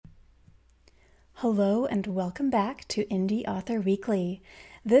Hello and welcome back to Indie Author Weekly.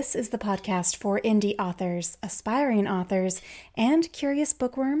 This is the podcast for indie authors, aspiring authors, and curious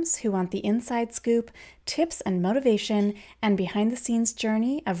bookworms who want the inside scoop, tips and motivation, and behind-the-scenes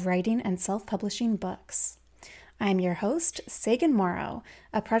journey of writing and self-publishing books. I'm your host, Sagan Morrow,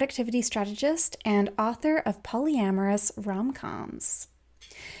 a productivity strategist and author of polyamorous rom-coms.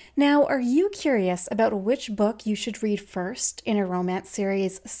 Now, are you curious about which book you should read first in a romance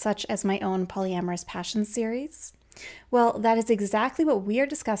series such as my own Polyamorous Passion series? Well, that is exactly what we are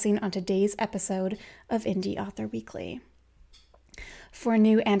discussing on today's episode of Indie Author Weekly. For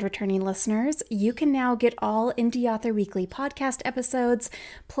new and returning listeners, you can now get all Indie Author Weekly podcast episodes,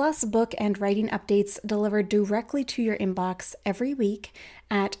 plus book and writing updates delivered directly to your inbox every week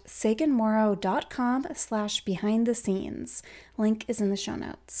at saganmorrow.com/behind-the-scenes. Link is in the show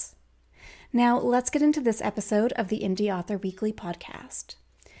notes. Now, let's get into this episode of the Indie Author Weekly podcast.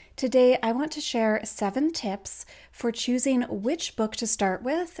 Today, I want to share 7 tips for choosing which book to start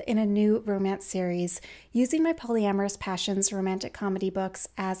with in a new romance series, using my Polyamorous Passions romantic comedy books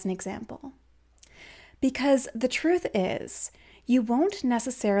as an example. Because the truth is, you won't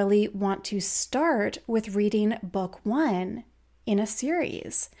necessarily want to start with reading book 1 in a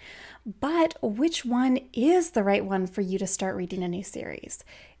series. But which one is the right one for you to start reading a new series?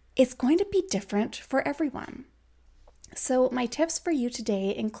 It's going to be different for everyone. So my tips for you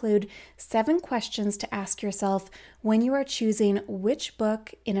today include 7 questions to ask yourself when you are choosing which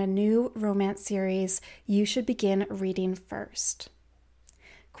book in a new romance series you should begin reading first.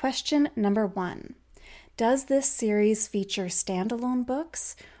 Question number 1. Does this series feature standalone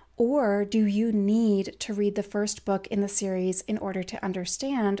books, or do you need to read the first book in the series in order to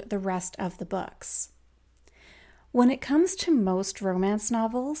understand the rest of the books? When it comes to most romance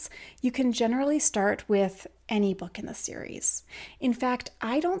novels, you can generally start with any book in the series. In fact,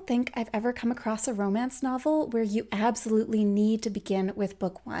 I don't think I've ever come across a romance novel where you absolutely need to begin with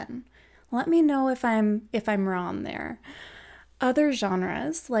book 1. Let me know if I'm wrong there. Other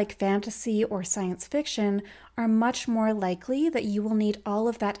genres, like fantasy or science fiction, are much more likely that you will need all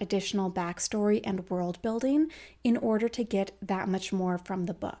of that additional backstory and world building in order to get that much more from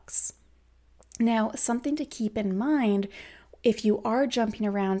the books. Now, something to keep in mind if you are jumping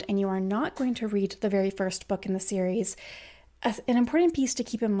around and you are not going to read the very first book in the series, an important piece to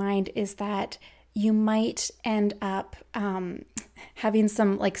keep in mind is that you might end up having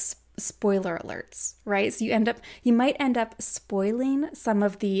some spoiler alerts, right? So you might end up spoiling some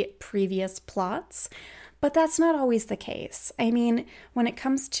of the previous plots, but that's not always the case. I mean, when it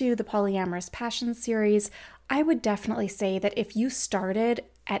comes to the Polyamorous Passion series, I would definitely say that if you started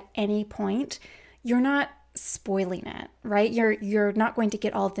at any point, you're not spoiling it, right? You're not going to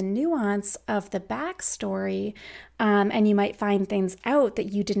get all the nuance of the backstory, and you might find things out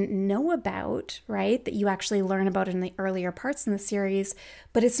that you didn't know about, right? That you actually learn about in the earlier parts in the series,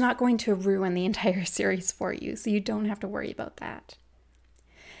 but it's not going to ruin the entire series for you, so you don't have to worry about that.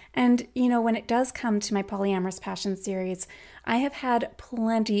 And, when it does come to my Polyamorous Passion series, I have had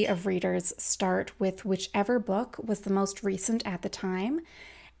plenty of readers start with whichever book was the most recent at the time,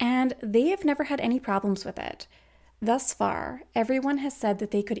 and they have never had any problems with it. Thus far, everyone has said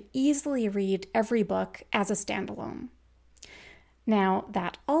that they could easily read every book as a standalone. Now,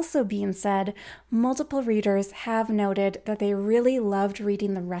 that also being said, multiple readers have noted that they really loved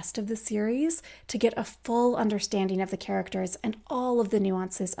reading the rest of the series to get a full understanding of the characters and all of the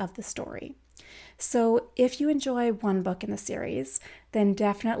nuances of the story. So if you enjoy one book in the series, then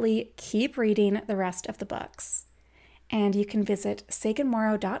definitely keep reading the rest of the books. And you can visit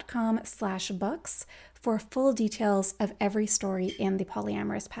saganmorrow.com/books for full details of every story in the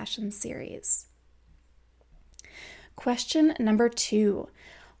Polyamorous Passion series. Question number 2.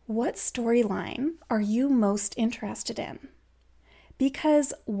 What storyline are you most interested in?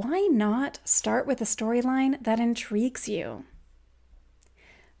 Because why not start with a storyline that intrigues you?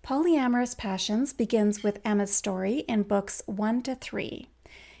 Polyamorous Passions begins with Emma's story in books 1 to 3.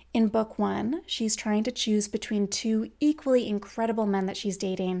 In book 1, she's trying to choose between 2 equally incredible men that she's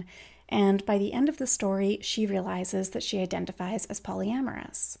dating, and by the end of the story, she realizes that she identifies as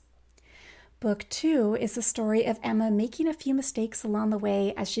polyamorous. Book 2 is the story of Emma making a few mistakes along the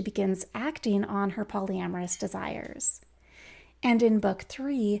way as she begins acting on her polyamorous desires. And in book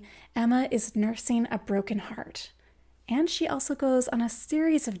 3, Emma is nursing a broken heart, and she also goes on a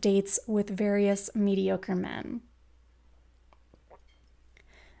series of dates with various mediocre men.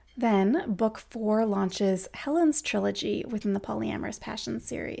 Then, book 4 launches Helen's trilogy within the Polyamorous Passion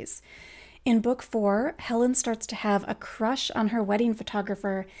series. In book 4, Helen starts to have a crush on her wedding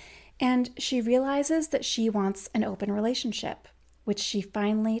photographer, and she realizes that she wants an open relationship. which she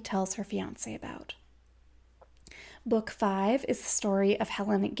finally tells her fiancé about. Book 5 is the story of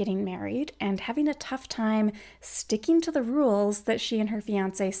Helen getting married and having a tough time sticking to the rules that she and her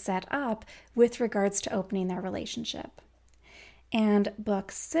fiancé set up with regards to opening their relationship. And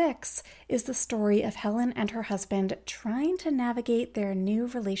Book 6 is the story of Helen and her husband trying to navigate their new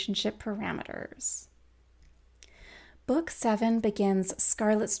relationship parameters. Book 7 begins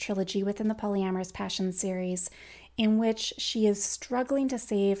Scarlett's trilogy within the Polyamorous Passions series, in which she is struggling to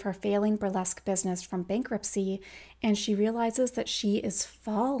save her failing burlesque business from bankruptcy, and she realizes that she is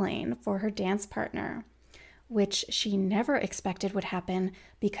falling for her dance partner, which she never expected would happen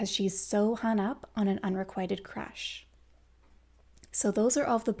because she's so hung up on an unrequited crush. So those are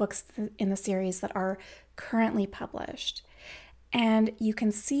all of the books in the series that are currently published. And you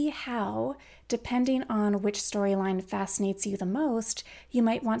can see how, depending on which storyline fascinates you the most, you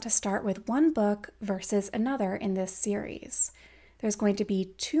might want to start with one book versus another in this series. There's going to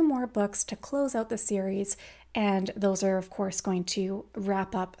be 2 more books to close out the series, and those are, of course, going to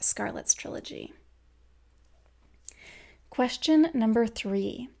wrap up Scarlett's trilogy. Question number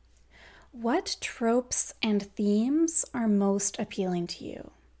 3. What tropes and themes are most appealing to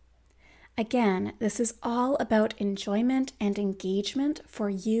you? Again, this is all about enjoyment and engagement for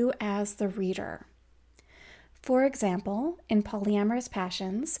you as the reader. For example, in Polyamorous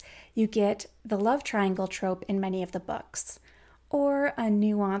Passions, you get the love triangle trope in many of the books, or a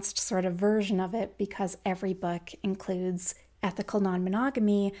nuanced sort of version of it because every book includes ethical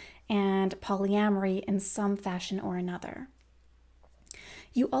non-monogamy and polyamory in some fashion or another.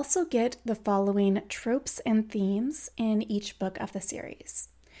 You also get the following tropes and themes in each book of the series: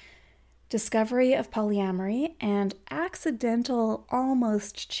 discovery of polyamory and accidental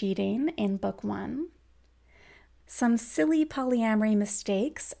almost cheating in book 1, some silly polyamory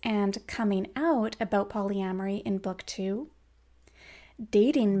mistakes and coming out about polyamory in book 2,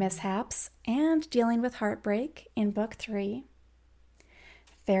 dating mishaps and dealing with heartbreak in book 3,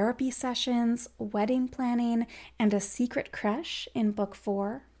 therapy sessions, wedding planning, and a secret crush in book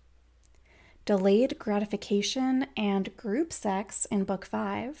 4, delayed gratification and group sex in book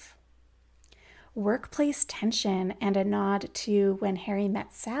 5, workplace tension and a nod to When Harry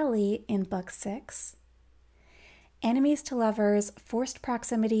Met Sally in book 6, enemies to lovers, forced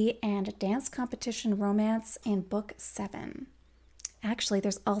proximity, and dance competition romance in book 7. Actually,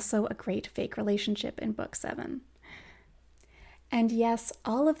 there's also a great fake relationship in book 7. And yes,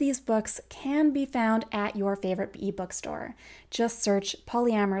 all of these books can be found at your favorite ebook store. Just search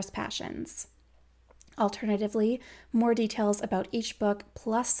Polyamorous Passions. Alternatively, more details about each book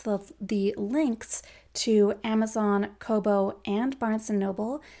plus the links to Amazon, Kobo, and Barnes &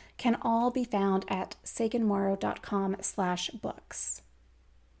 Noble can all be found at saganmorrow.com/books.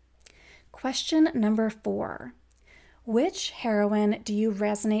 Question number 4. Which heroine do you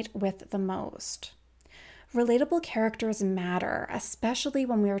resonate with the most? Relatable characters matter, especially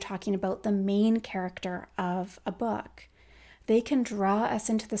when we are talking about the main character of a book. They can draw us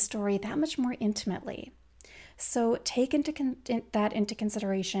into the story that much more intimately. So take that into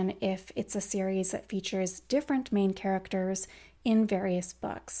consideration if it's a series that features different main characters in various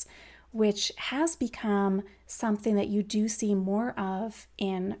books, which has become something that you do see more of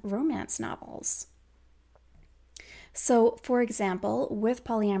in romance novels. So, for example, with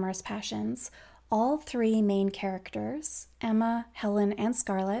Polyamorous Passions, all 3 main characters, Emma, Helen, and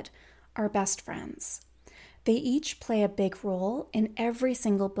Scarlett, are best friends. They each play a big role in every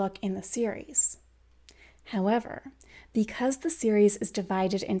single book in the series. However, because the series is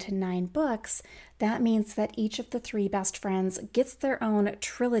divided into 9 books, that means that each of the 3 best friends gets their own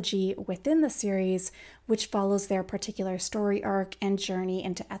trilogy within the series, which follows their particular story arc and journey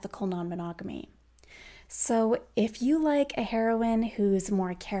into ethical non-monogamy. So if you like a heroine who's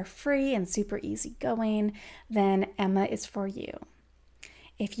more carefree and super easygoing, then Emma is for you.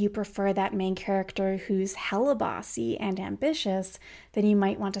 If you prefer that main character who's hella bossy and ambitious, then you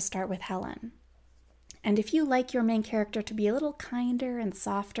might want to start with Helen. And if you like your main character to be a little kinder and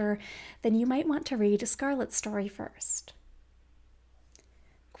softer, then you might want to read Scarlett's story first.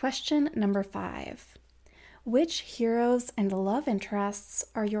 Question number 5. Which heroes and love interests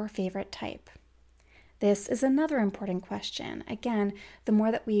are your favorite type? This is another important question. Again, the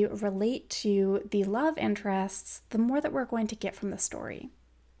more that we relate to the love interests, the more that we're going to get from the story.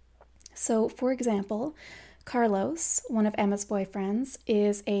 So, for example, Carlos, one of Emma's boyfriends,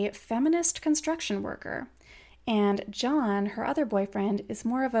 is a feminist construction worker, and John, her other boyfriend, is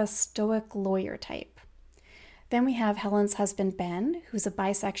more of a stoic lawyer type. Then we have Helen's husband, Ben, who's a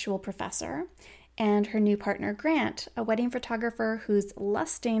bisexual professor, and her new partner, Grant, a wedding photographer who's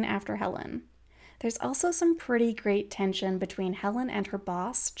lusting after Helen. There's also some pretty great tension between Helen and her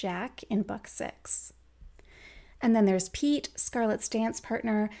boss, Jack, in book 6. And then there's Pete, Scarlett's dance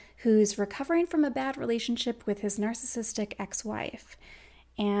partner, who's recovering from a bad relationship with his narcissistic ex-wife.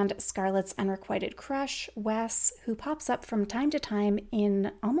 And Scarlett's unrequited crush, Wes, who pops up from time to time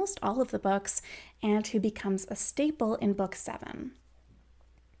in almost all of the books and who becomes a staple in book 7.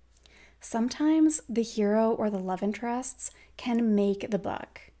 Sometimes the hero or the love interests can make the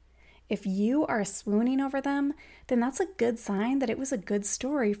book. If you are swooning over them, then that's a good sign that it was a good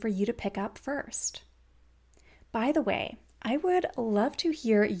story for you to pick up first. By the way, I would love to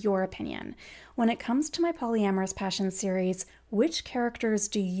hear your opinion. When it comes to my Polyamorous Passion series, which characters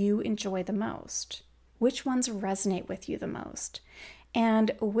do you enjoy the most? Which ones resonate with you the most?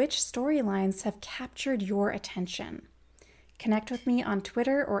 And which storylines have captured your attention? Connect with me on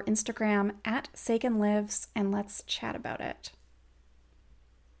Twitter or Instagram @SaganLives and let's chat about it.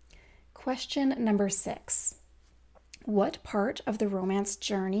 Question number 6. What part of the romance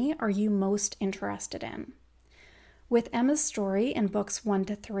journey are you most interested in? With Emma's story in books 1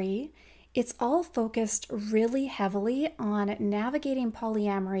 to 3, it's all focused really heavily on navigating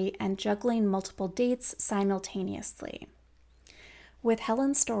polyamory and juggling multiple dates simultaneously. With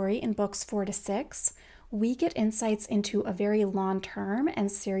Helen's story in books 4 to 6, we get insights into a very long-term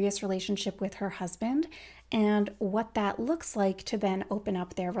and serious relationship with her husband and what that looks like to then open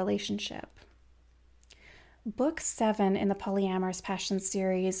up their relationship. Book 7 in the Polyamorous Passion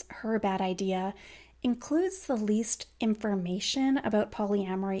series, Her Bad Idea, includes the least information about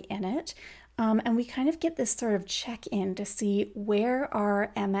polyamory in it, and we kind of get this sort of check-in to see where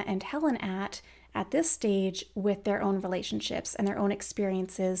are Emma and Helen at this stage with their own relationships and their own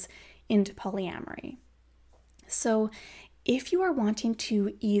experiences into polyamory. So if you are wanting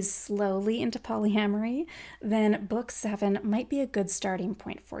to ease slowly into polyamory, then book 7 might be a good starting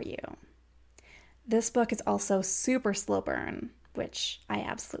point for you. This book is also super slow burn, which I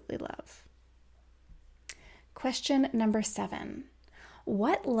absolutely love. Question number 7.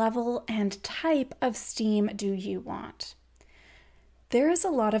 What level and type of steam do you want? There is a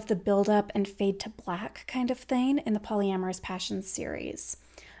lot of the build-up and fade to black kind of thing in the Polyamorous Passion series.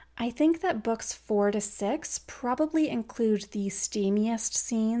 I think that books 4 to 6 probably include the steamiest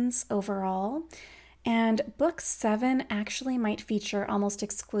scenes overall, and book 7 actually might feature almost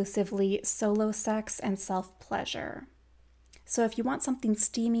exclusively solo sex and self-pleasure. So if you want something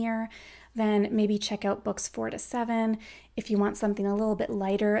steamier, then maybe check out books 4 to 7. If you want something a little bit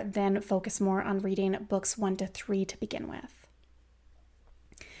lighter, then focus more on reading books 1 to 3 to begin with.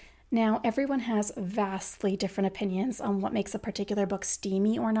 Now, everyone has vastly different opinions on what makes a particular book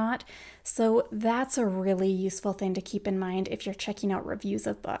steamy or not, so that's a really useful thing to keep in mind if you're checking out reviews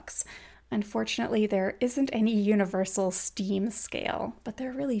of books. Unfortunately, there isn't any universal steam scale, but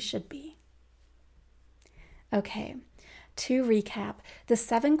there really should be. Okay. To recap, the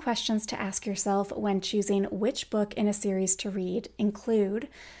 7 questions to ask yourself when choosing which book in a series to read include: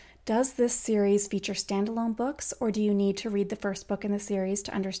 does this series feature standalone books, or do you need to read the first book in the series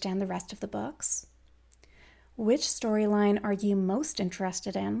to understand the rest of the books? Which storyline are you most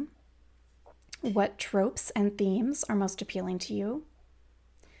interested in? What tropes and themes are most appealing to you?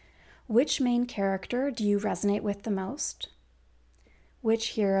 Which main character do you resonate with the most? Which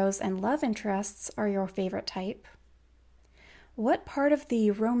heroes and love interests are your favorite type? What part of the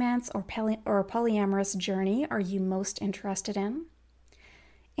romance or polyamorous journey are you most interested in?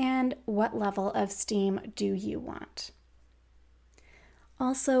 And what level of steam do you want?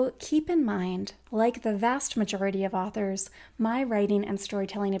 Also, keep in mind, like the vast majority of authors, my writing and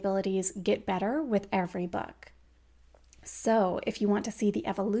storytelling abilities get better with every book. So, if you want to see the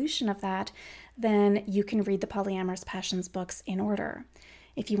evolution of that, then you can read the Polyamorous Passions books in order.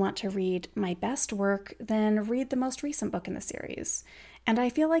 If you want to read my best work, then read the most recent book in the series. And I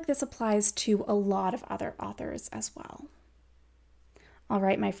feel like this applies to a lot of other authors as well. All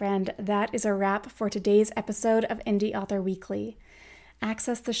right, my friend, that is a wrap for today's episode of Indie Author Weekly.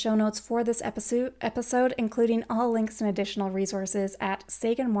 Access the show notes for this episode, including all links and additional resources at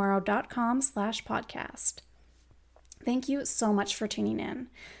saganmorrow.com/podcast. Thank you so much for tuning in.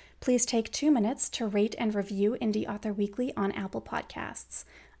 Please take 2 minutes to rate and review Indie Author Weekly on Apple Podcasts.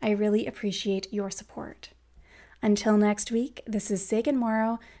 I really appreciate your support. Until next week, this is Sagan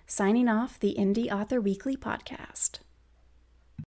Morrow signing off the Indie Author Weekly podcast.